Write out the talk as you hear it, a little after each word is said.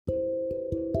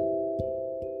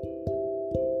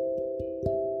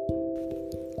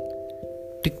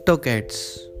TikTok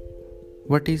ads.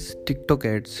 What is TikTok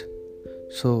ads?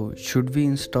 So, should we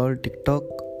install TikTok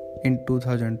in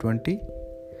 2020?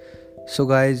 So,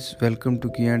 guys, welcome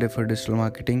to Q&A for Digital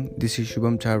Marketing. This is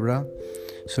Shubham Chabra.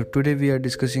 So, today we are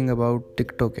discussing about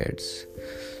TikTok ads.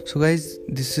 So, guys,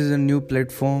 this is a new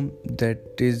platform that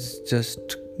is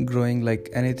just growing like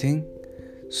anything.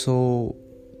 So,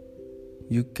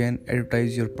 you can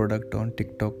advertise your product on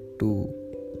TikTok too.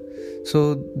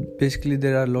 So basically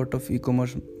there are a lot of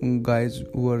e-commerce guys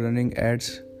who are running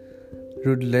ads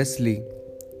ruthlessly,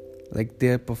 like they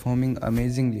are performing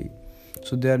amazingly.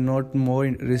 So there are not more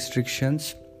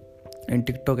restrictions in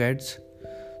TikTok ads,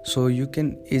 so you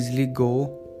can easily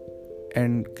go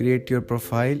and create your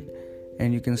profile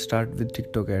and you can start with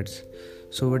TikTok ads.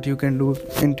 So what you can do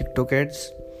in TikTok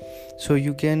ads, so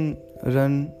you can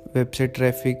run website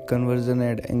traffic, conversion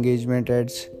ad, engagement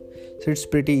ads. So it's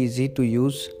pretty easy to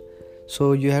use.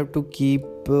 So you have to keep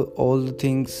all the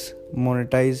things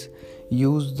monetize,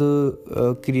 use the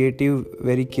creative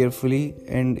very carefully,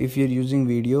 and if you're using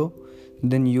video,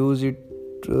 then use it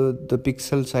the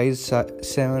pixel size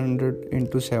 700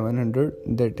 into 700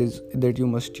 that you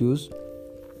must use.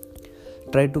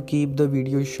 Try to keep the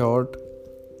video short,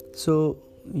 so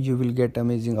you will get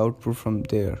amazing output from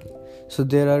there. So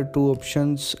there are two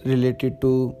options related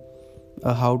to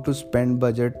how to spend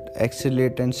budget: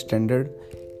 accelerate and standard.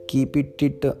 Keep it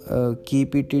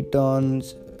on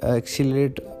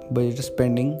accelerate budget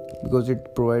spending, because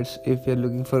it provides, if you're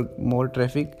looking for more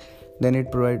traffic, then it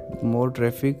provides more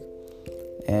traffic,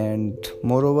 and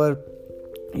moreover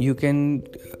you can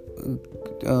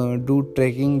do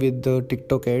tracking with the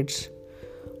TikTok ads.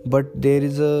 But there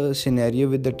is a scenario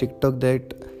with the TikTok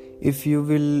that if you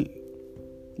will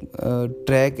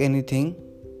track anything,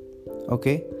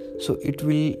 okay, so it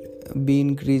will be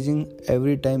increasing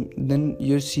every time, then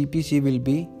your CPC will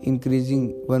be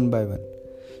increasing one by one.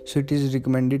 So it is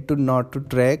recommended to not to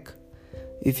track.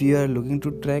 If you are looking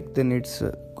to track, then it's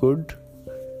good,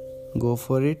 go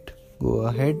for it, go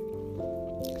ahead.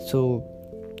 So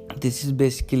this is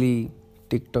basically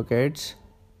TikTok ads.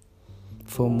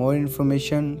 For more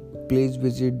information, please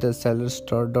visit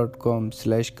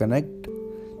thesellerstore.com/connect.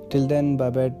 Till then, bye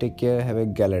bye, take care, have a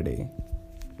gala day.